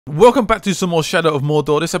Welcome back to some more Shadow of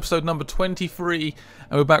Mordor. This episode number 23,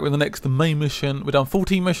 and we're back with the next main mission. We've done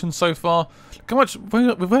 14 missions so far. Look how much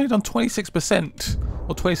we've only done 26%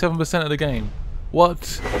 or 27% of the game. What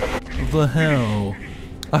the hell?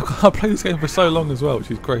 I've played this game for so long as well, which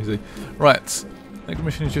is crazy. Right, next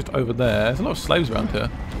mission is just over there. There's a lot of slaves around here.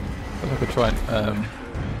 I could try and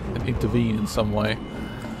intervene in some way.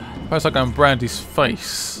 First, I go and brand his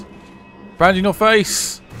face. Brand in your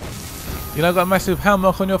face. You know, got a massive hand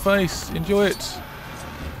mark on your face. Enjoy it.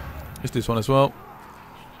 It's this one as well.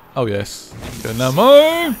 Oh yes. Go now,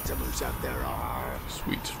 Mo.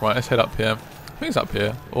 Sweet. Right, let's head up here. I think it's up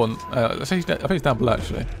here. Or I think it's down below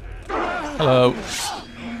actually. Hello.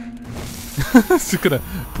 Just gonna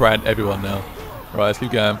brand everyone now. Right, let's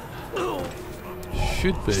keep going.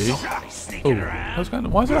 Should be. Oh, what's going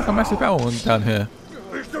on? Why is there like a massive battle one down here?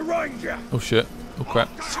 Oh shit. Oh crap.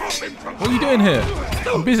 What are you doing here?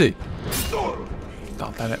 I'm busy. Oh,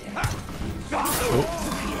 damn it. Oh.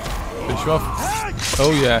 Finish you off.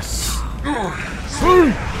 Oh, yes.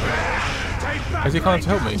 Is he kind of to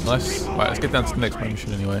help me? Nice. Right, let's get down to the next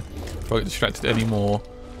mission anyway. Before I get distracted anymore.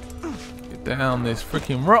 Get down this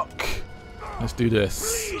freaking rock. Let's do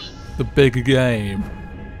this. The big game.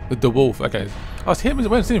 The wolf. Okay. Oh, it's him. We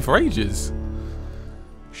haven't seen him for ages.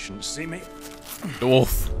 Shouldn't see me. The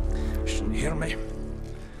wolf. Shouldn't hear me.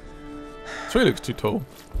 So he looks too tall.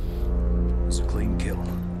 It's a clean kill.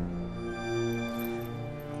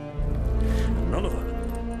 And none of it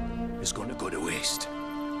is going to go to waste.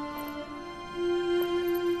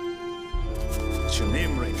 What's your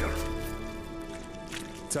name, Ranger?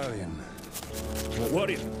 Talion. What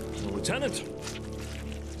warrior? A lieutenant?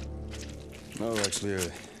 No, actually,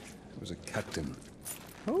 it was a captain.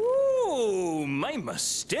 Oh, my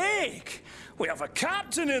mistake. We have a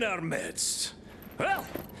captain in our midst. Well,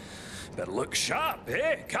 better look sharp,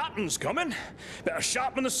 eh? Captain's coming. Better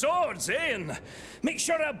sharpen the swords, eh? And make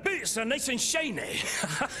sure our boots are nice and shiny.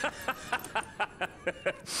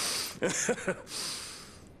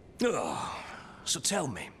 Oh, so tell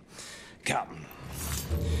me, Captain,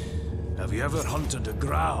 have you ever hunted a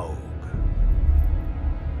GRAUG?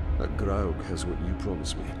 A GRAUG has what you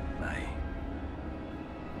promised me. Aye.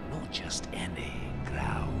 Not just any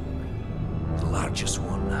GRAUG. The largest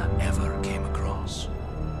one I ever came across.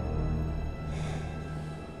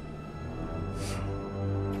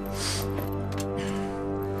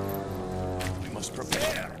 We must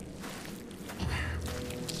prepare.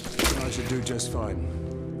 I should do just fine.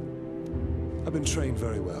 I've been trained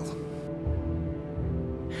very well.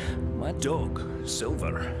 My dog,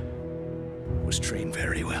 Silver, was trained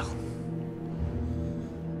very well.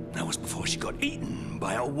 That was before she got eaten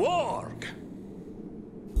by a warg.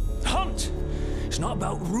 Hunt! It's not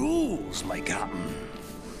about rules, my captain.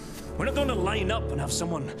 We're not going to line up and have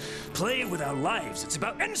someone play with our lives. It's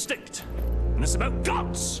about instinct. And it's about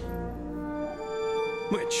guts.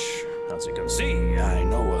 Which, as you can see, I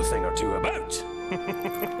know a thing or two about.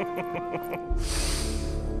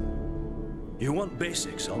 You want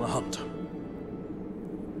basics on the hunt?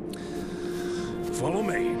 Follow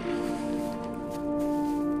me.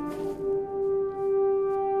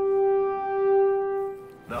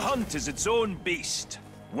 The hunt is its own beast,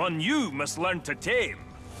 one you must learn to tame.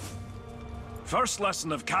 First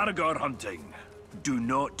lesson of Caragor hunting, do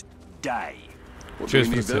not die. What do you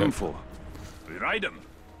need them for? We ride them.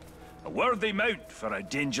 A worthy mount for a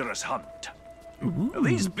dangerous hunt. Now,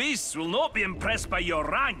 these beasts will not be impressed by your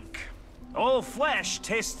rank. All flesh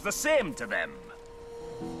tastes the same to them.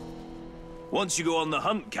 Once you go on the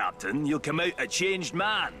hunt, Captain, you'll come out a changed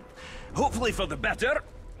man. Hopefully for the better,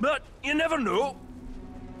 but you never know.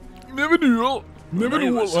 Never knew. Never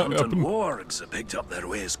knew what hunting happened. wargs have picked up their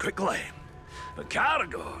ways quickly. But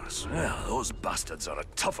Caragors, well, those bastards are a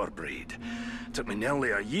tougher breed. Took me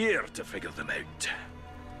nearly a year to figure them out.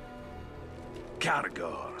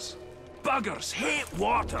 Caragors. Buggers hate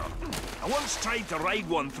water. I once tried to ride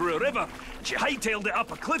one through a river, and she hightailed it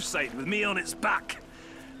up a cliffside with me on its back.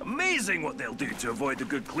 Amazing what they'll do to avoid a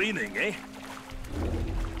good cleaning, eh?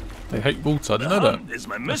 They hate water, I didn't know that. Is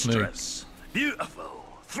my That's new. mistress. Beautiful,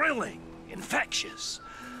 thrilling, infectious.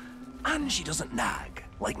 And she doesn't nag,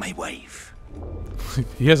 like my wife.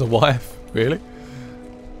 He has a wife, really?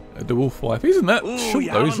 The wolf wife. Isn't that Oh, short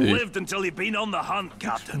you though, is haven't he? lived until you've been on the hunt,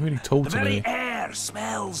 Captain. Really tall the to very me. air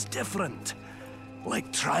smells different.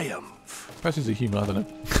 Like triumph. Perhaps he's a human, I don't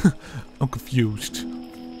know. I'm confused.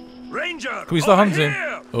 Ranger! Can we start over hunting?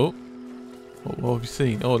 here! Oh. What have you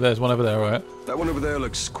seen? Oh, there's one over there, right? That one over there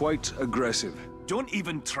looks quite aggressive. Don't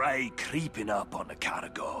even try creeping up on a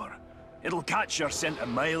Caragor. It'll catch your scent a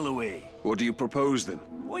mile away. What do you propose then?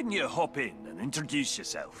 Why don't you hop in and introduce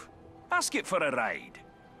yourself? Ask it for a ride.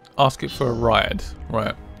 Ask it for a ride.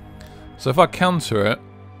 Right. So if I counter it...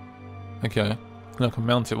 Okay. Then I can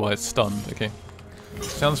mount it while it's stunned. Okay.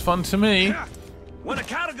 Sounds fun to me. When a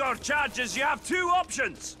Caragor charges, you have two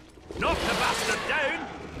options. Knock the bastard down,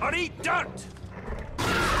 or eat dirt.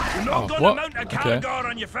 You're not gonna mount a Caragor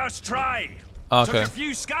on your first try. Okay. Took a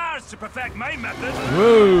few scars to perfect my method.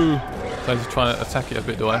 Woo! So I just trying to attack it a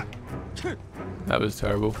bit, do I? That was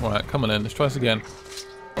terrible. Alright, come on then. Let's try this again.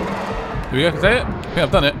 Here we go. Is that it? I think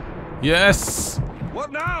I've done it. Yes!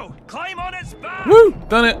 What now? Climb on its back! Woo!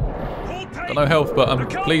 Done it! Hold tight. Got no health, but I'm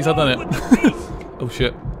Become pleased I've done one it. with the beast. Oh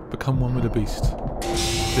shit. Become one with the beast.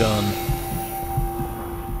 Done.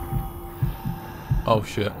 Oh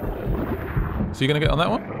shit. So you're gonna get on that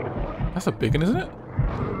one? That's a big one, isn't it?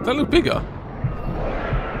 Does that look bigger?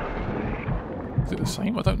 Is it the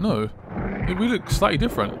same? I don't know. We look slightly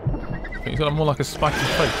different. I think it's got more like a spiky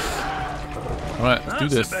face. Alright, let's do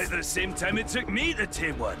this. That's about the same time it took me to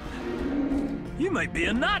tame one. You might be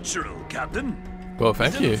a natural, Captain. Well,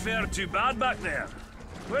 thank you. Didn't fare too bad back there.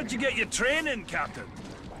 Where'd you get your training, Captain?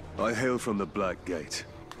 I hail from the Black Gate.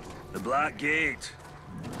 The Black Gate.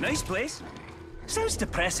 Nice place. Sounds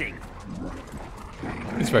depressing.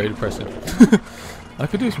 It's very depressing. I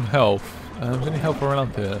could do some health. Is any help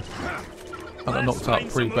around here? I got knocked out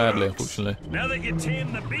pretty badly, unfortunately. Now that you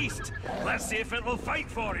tame the beast, let's see if it'll fight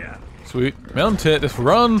for you. Sweet. Mount it. Let's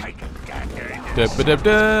run. Deb.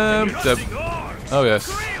 Oh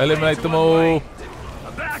yes. Eliminate them all.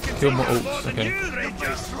 Kill more orcs. Okay.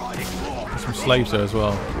 There's some slaves there as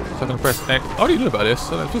well. So I can press X. I already knew about this.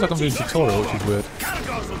 So it feels like I'm doing a tutorial, which is weird.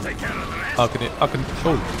 I can.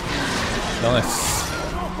 Oh.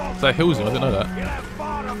 Nice. So that heals him. I didn't know that.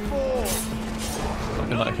 I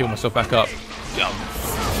can like heal myself back up.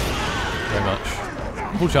 Very much.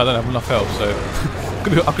 Unfortunately, I don't have enough health, so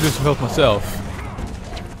I could do some health myself.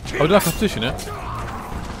 Oh, did I competition it?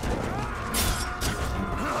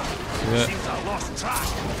 Yeah.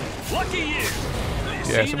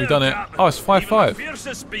 Yeah, so we've done it. Oh, it's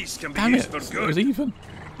 5-5. Damn it, it was even.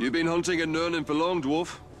 You've been hunting and learning for long,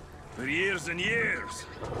 dwarf? For years and years.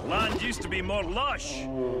 Land used to be more lush.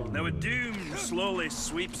 Now a doom slowly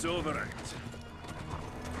sweeps over it.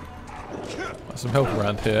 Got some help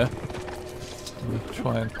around here. I'm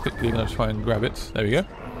gonna try and grab it. There we go.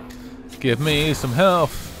 Give me some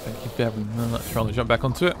health. Thank you very much. Trying to jump back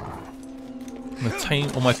onto it.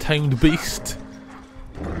 My tamed beast.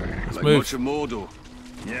 Let's Like move. much of Mordor.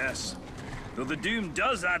 Yes. Though the doom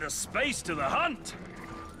does add a spice to the hunt.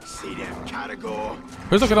 See them Caragor.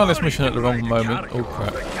 Who's looking on this mission at the wrong moment? Oh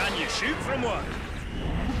crap. But can you shoot from one?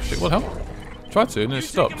 Shit, what the hell? Tried to and it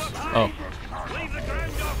stopped. Oh. Leave the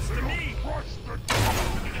ground dogs to me.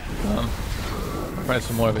 Done. I'm trying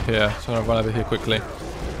some more over here, so I'm gonna run over here quickly.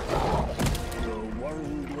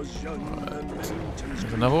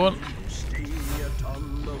 There's another one.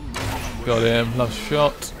 Got him. Last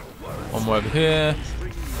shot. One more over here.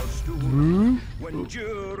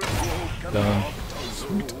 Done.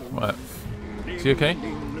 Sweet. Right. Is he okay?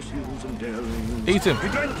 Eat him!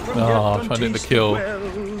 Oh, I'm trying to get the kill.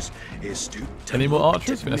 Any more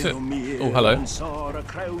archers? I think that's it. Oh, hello.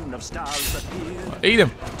 Right, eat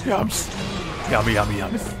him! Yums! Yummy, yummy,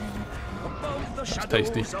 yummy. That's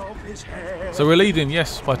tasty. So we're leading,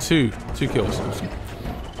 yes, by two kills. Awesome.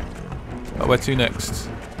 Right, where to next?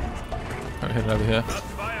 Right, heading over here.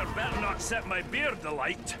 Set my beard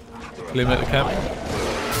alight. Eliminate the camp.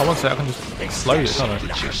 Oh, one sec, I can just slow it, can't I?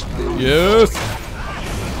 Yes!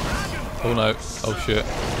 Oh no. Oh shit.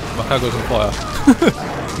 My cargo's on fire.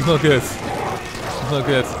 He's not good. He's not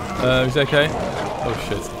good. Is he okay? Oh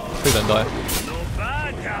shit. Please don't die.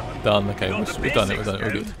 Done. Okay, we've done it.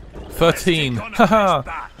 We're good. 13. Haha!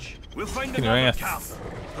 We'll find In your another ass. camp.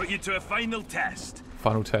 Put you to a final test.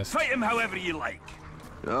 Final test. Fight him however you like.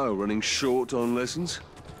 Oh, running short on lessons?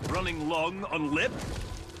 Running long on lip.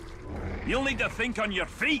 You'll need to think on your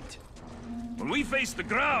feet. When we face the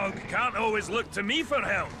GRAUG, can't always look to me for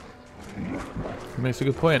help. Makes a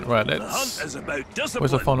good point. Right, The hunt let's... is about discipline.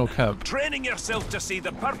 Where's the final camp? Training yourself to see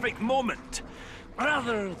the perfect moment,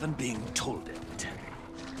 rather than being told it.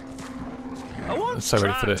 I once so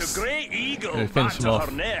ready for tracked this. a grey eagle Yeah, back finish him to off.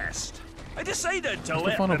 her nest. I decided to What's the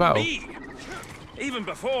let final them battle? be, even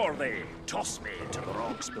before they tossed me to the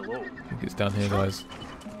rocks below. I think it's down here, guys.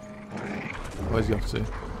 Where's he off to?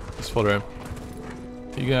 Let's follow him.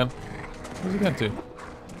 Where you going? Where's he going to?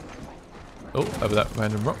 Oh, over that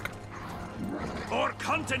random rock. Or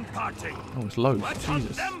hunting party. Oh, it's loads. Let's hunt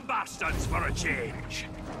Jesus. them bastards for a change.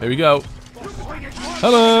 Here we go.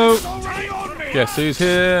 Hello! Guess who's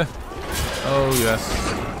here? Oh, yes.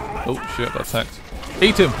 Oh, shit, got attacked.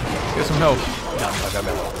 Eat him! Get some health.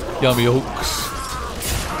 Yummy orcs.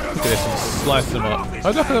 at this and slice them up.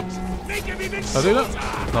 I do like a... Can I do that?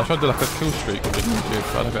 No, I'm trying to do like a kill streak with YouTube,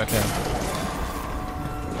 but I don't think I can.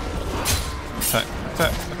 Attack,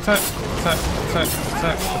 attack, attack, attack, attack,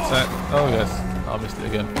 attack, attack. Oh yes. I missed it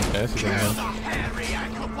again. Yeah, this is again.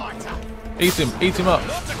 Eat him up.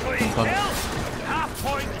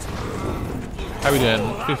 How are we doing?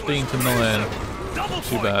 15 to 9.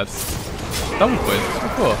 Too bad. Double points?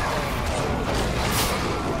 Before.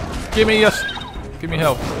 Give me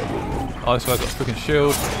help. Oh, this guy's got a freaking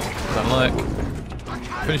shield. Don't like.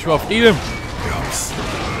 Finish him off. Eat him.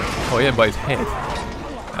 Oh, yeah, by his head.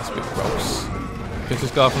 That's a bit gross. Finish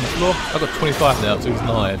this guy from the floor. I've got 25 now, so he's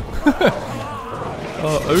 9.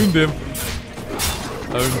 Oh, owned him.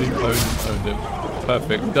 Owned him.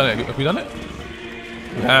 Perfect. We've done it. Have we done it?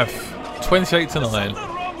 We have. 28 to 9. Something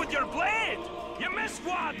wrong with your blade. You missed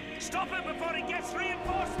one. Stop it before he gets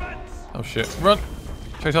reinforcements. Oh shit! Run!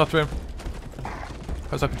 Chase after him.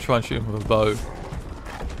 Perhaps I can try and shoot him with a bow.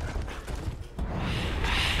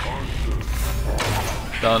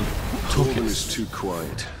 Done. Torvin is too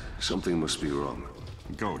quiet. Something must be wrong.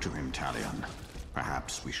 Go to him, Talion.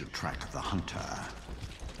 Perhaps we should track the hunter.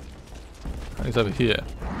 He's over here.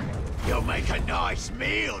 You'll make a nice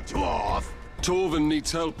meal, dwarf. Torvin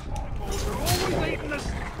needs help. I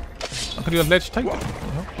can do a ledge take.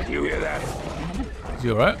 You hear that? Is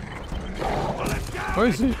he alright? Where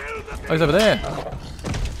is he? Oh, he's over there.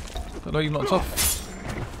 I know you knocked off.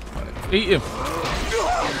 Right, eat him.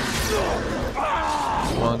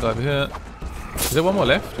 One guy over here. Is there one more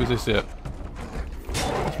left? Or is this it?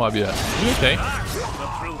 This might be it. Are you okay?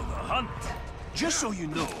 Just so you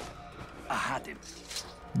know, I had him.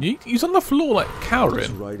 He's on the floor like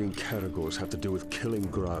cowering. Riding Caragors have to do with killing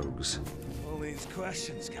Graugs. All these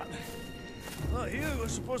questions, Captain. Not you were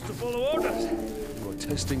supposed to follow orders. You're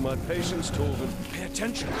testing my patience, Torvin. Pay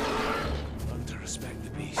attention. Learn to respect the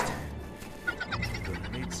beast. You're gonna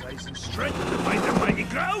need size and strength to fight the mighty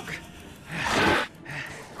GRAUG.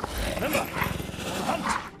 Remember, on the hunt.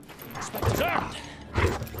 Inspector's armed.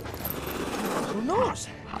 Who knows?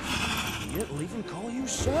 He'll even call you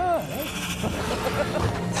sir, eh?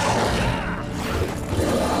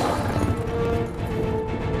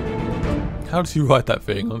 How does he ride that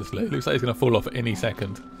thing, honestly? It looks like he's going to fall off at any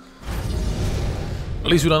second. At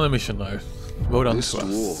least we've done the mission, though. Well done This to us.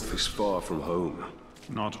 dwarf is far from home.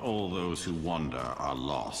 Not all those who wander are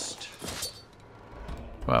lost.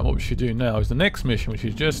 Right, what we should do now is the next mission, which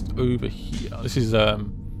is just over here. This is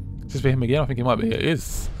for him again? I think it might be. It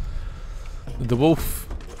is. The wolf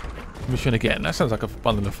mission again. That sounds like a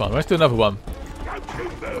bundle of fun. Let's do another one. Right,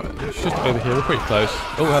 it's just over here. We're pretty close.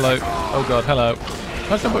 Oh, hello. Oh, God. Hello.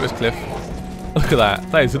 Can I jump up this cliff? Look at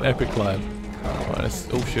that. That is an epic climb. Right, let's...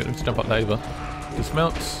 Oh, shit. Let's jump up there.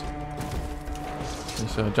 Dismounts.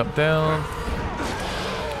 Let's jump down.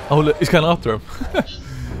 Oh, look. He's going after him.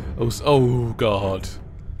 Oh, God.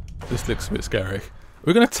 This looks a bit scary.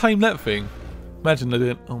 We're going to tame that thing. Imagine they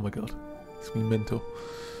didn't... Oh, my God. It's going to be mental.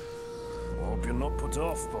 Hope you're not put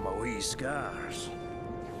off by my wee scars.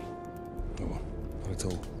 Oh, not at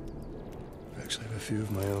all. I actually have a few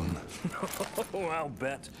of my own. Oh, I'll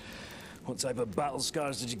bet. What type of battle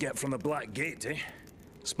scars did you get from the Black Gate, eh?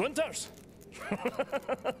 Splinters?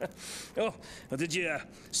 Oh, or did you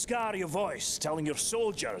scar your voice telling your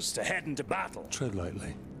soldiers to head into battle? Tread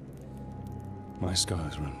lightly. My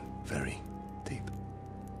scars run very deep.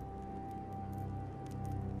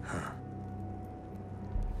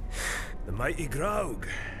 The mighty GRAUG.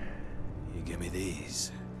 You give me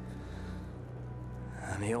these.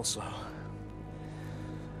 And he also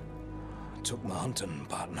took my hunting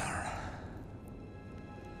partner.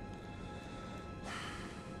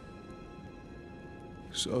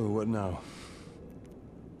 So, what now?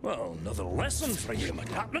 Well, another lesson for you, my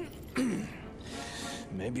captain.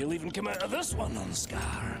 Maybe you'll even come out of this one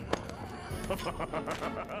unscarred.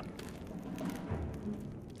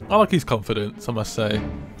 I like his confidence, I must say.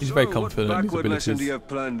 He's very confident in What his backward lesson do abilities. you have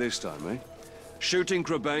planned this time, eh? Shooting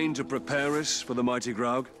Crabane to prepare us for the mighty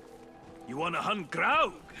GRAUG? You want to hunt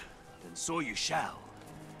GRAUG? Then so you shall.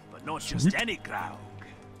 But not just any GRAUG.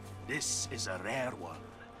 This is a rare one.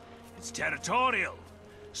 It's territorial.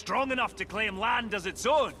 Strong enough to claim land as its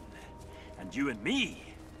own. And you and me,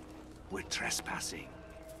 we're trespassing.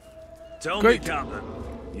 Tell Great. me, Captain,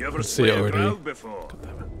 you ever see it slayed a already. GRAUG before?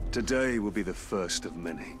 Today will be the first of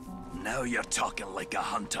many. Now you're talking like a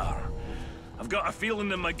hunter. I've got a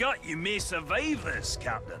feeling in my gut you may survive this,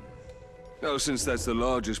 Captain. Oh, since that's the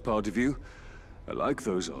largest part of you, I like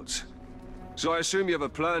those odds. So I assume you have a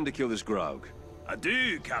plan to kill this GRAUG? I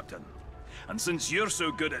do, Captain. And since you're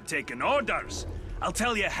so good at taking orders, I'll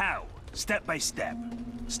tell you how, step by step.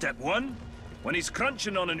 Step 1, When he's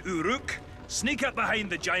crunching on an Uruk, sneak up behind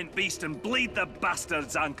the giant beast and bleed the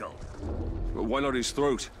bastard's ankle. But why not his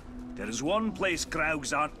throat? There is one place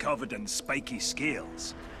Graugs aren't covered in spiky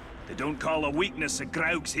scales. They don't call a weakness a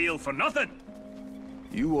Graug's heel for nothing.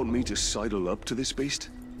 You want me to sidle up to this beast?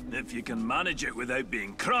 If you can manage it without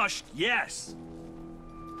being crushed, yes.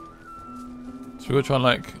 So we're gonna try and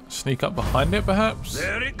like sneak up behind it, perhaps.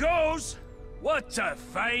 There it goes. What a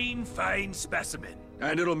fine, fine specimen.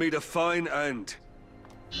 And it'll meet a fine end.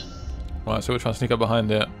 Right, so we're trying to sneak up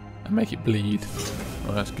behind it and make it bleed.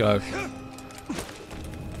 Right, let's go.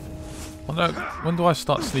 Oh no, when do I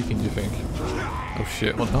start sneaking, do you think? Oh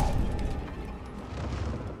shit, what the hell?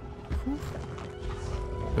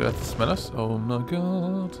 Do they have to smell us? Oh my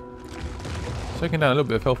god. Taking down a little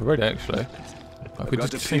bit of health already, actually. I could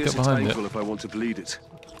just sneak up behind it. If I want to bleed it.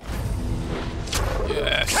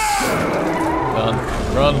 Yes! Done.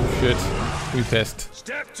 Run, shit. We pissed.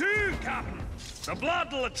 Step 2, Captain. The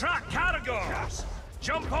blood will attract Caragors.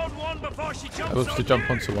 Jump on one before she jumps I was on to jump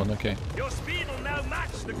you. onto one, okay. Your speed will now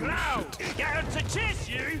match the ground. Get her to chase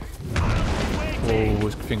you. Oh,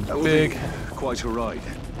 this thing's That would big. be quite a ride.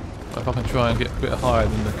 If I can try and get a bit higher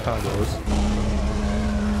than the car goes.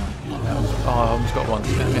 Oh, I almost got one.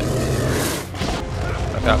 Damn it.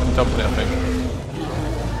 Okay, I can jump on it, I think.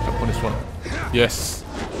 Jump on this one. Yes.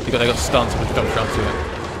 They got stuns, but jump down to it.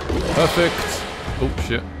 Perfect. Oh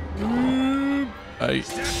shit. 8.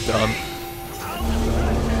 Done.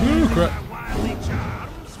 Ooh, crap. Wildly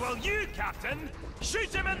charms. Well, you, Captain,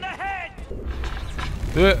 shoot him in the head.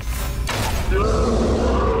 Do it.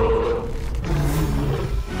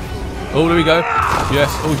 Oh, there we go. Yes.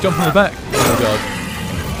 Oh, he's jumping on the back. Oh my god.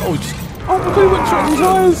 Oh, just. Oh my god, he went shot in his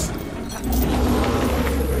eyes.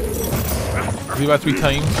 Is he about to be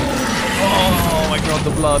tamed? Oh my god,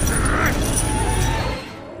 the blood.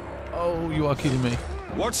 Oh, you are kidding me.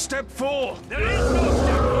 What's step 4? There is no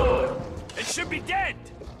step 4. It should be dead.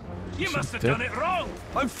 You must have dead. done it wrong.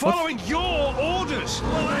 I'm following your orders.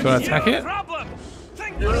 Well, Trying that's to attack your it? problem.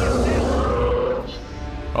 Think for yourself.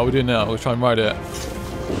 What are we doing now? We'll try and ride it.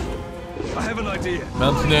 I have an idea.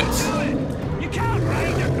 Mounting it. You can't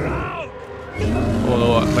ride a Graug. Oh,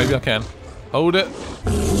 no, maybe I can. Hold it.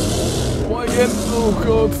 Why again? Oh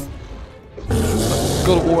god.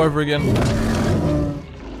 Got it all over again.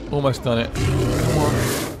 Almost done it. Come on.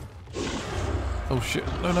 Oh shit.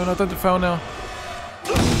 No, no, no, don't fail now.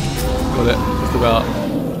 Got it. Just about.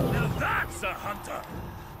 Now that's a hunter.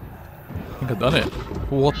 I think I've done it.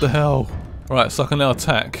 What the hell? Right, so I can now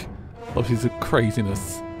attack. Obviously, the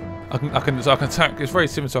craziness. I can attack. It's very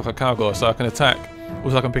similar to like a cowgirl, so I can attack.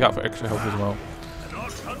 Also, I can pick up for extra health as well.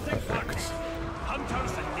 Perfect.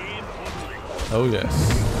 Hunters in name only. Oh yes.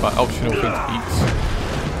 Right, optional thing to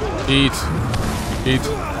eat. Eat.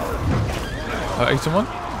 I ate someone?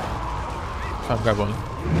 Try and grab one.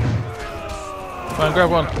 Try and grab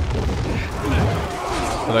one.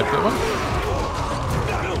 Did I get one?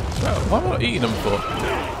 Why am I not eating them for?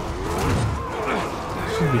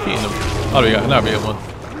 Shouldn't be eating them. Oh, there we go. Now I'm eating one.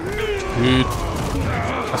 Good.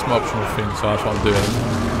 That's my optional thing, so that's what I'm doing.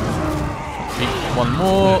 Eat one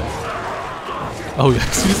more. Oh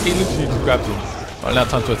yes, he literally just grabs him. Right, now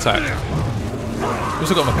time to attack.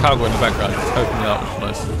 Also got my cargo in the background, just helping me out, which is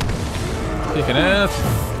nice. Kicking ass.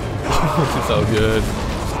 This is so good.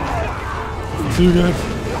 Too good.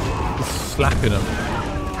 Just slapping him.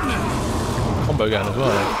 Combo going as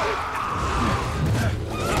well.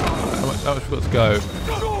 How much we got to go?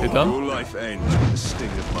 You done? Your life ends with the sting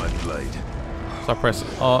of my blade. So I press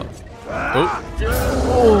R. Oh.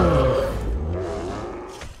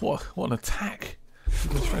 What an attack.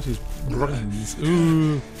 He straight his brains.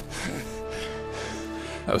 Ooh.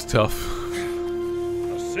 That was tough.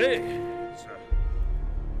 I say, it's a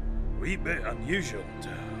wee bit unusual to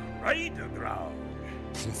ride a Graug.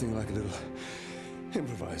 Nothing like a little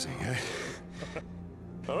improvising, eh?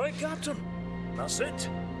 All right, Captain. That's it.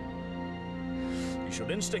 You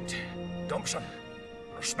showed instinct, gumption,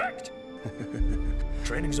 respect.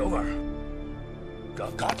 Training's over.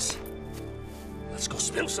 Got guts. Let's go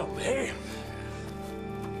spill some, eh?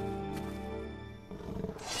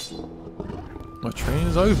 My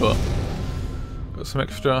training's over. Got some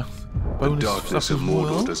extra bonus The darkness stuff of as well.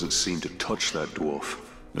 Mordor doesn't seem to touch that dwarf.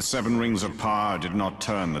 The 7 rings of power did not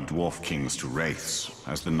turn the dwarf kings to wraiths,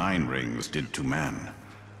 as the 9 rings did to man.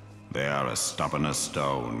 They are as stubborn as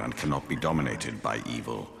stone and cannot be dominated by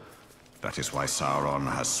evil. That is why Sauron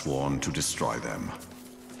has sworn to destroy them.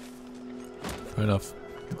 Fair enough.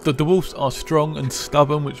 The dwarves are strong and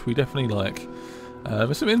stubborn, which we definitely like.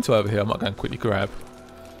 There's some info over here I might go and quickly grab.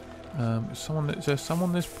 Is there someone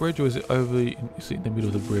on this bridge, or is it over? Is it in the middle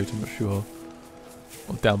of the bridge? I'm not sure.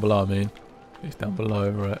 Or down below, I mean. He's down below,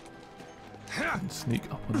 right? And sneak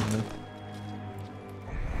up on him.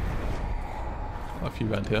 Quite a few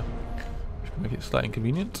around here. Which can make it slightly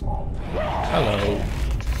inconvenient. Hello.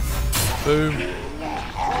 Boom.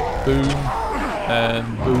 Boom.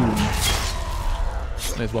 And boom.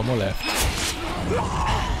 There's one more left.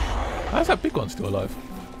 How's that big one still alive?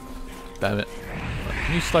 Damn it. Right,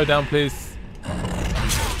 can you slow down, please? There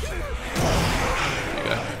you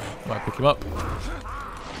go. Might pick him up.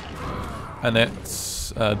 And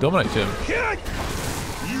let's dominate him.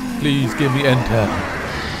 Please give me enter.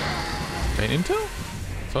 Okay, intel?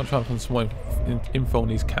 So I'm trying to find some more info on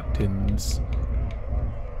these captains.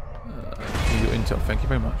 Your intel, thank you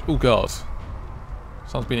very much. Oh god.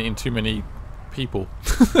 Someone's been eating too many people.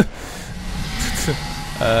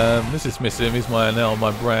 Let's dismiss him. He's my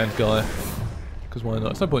brand guy. Because why not?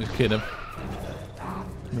 There's no point in killing him.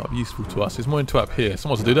 Not useful to us. There's more into up here.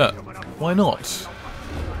 Someone wants to do that. Why not?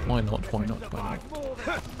 Why not? Why not? Why not?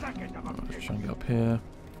 Right, let's try and get up here.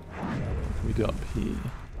 What can we do up here?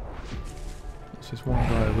 There's this one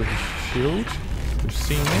guy with a shield who's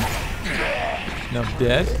seen me. Now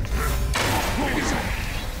dead.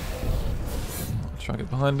 Let's try and get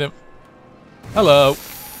behind him. Hello!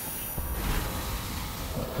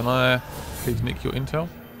 Can I please nick your intel?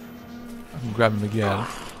 I can grab him again.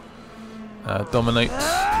 Dominate.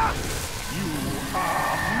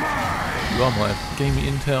 You are mine. Gave me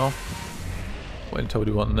intel. What intel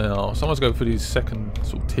do you want now? Someone's going for these second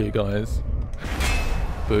sort of tier guys.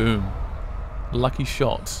 Boom. Lucky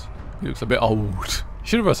shot. He looks a bit old.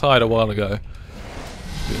 Should have retired a while ago.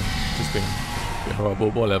 Just been a bit horrible,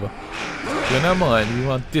 but whatever. You're now mine. You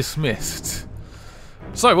are dismissed.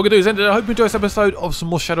 So what we're going to do is end it. I hope you enjoyed this episode of some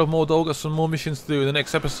more Shadow of Mordor. Got some more missions to do in the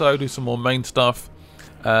next episode. Do some more main stuff.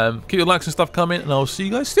 Keep your likes and stuff coming, and I'll see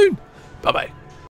you guys soon. Bye bye.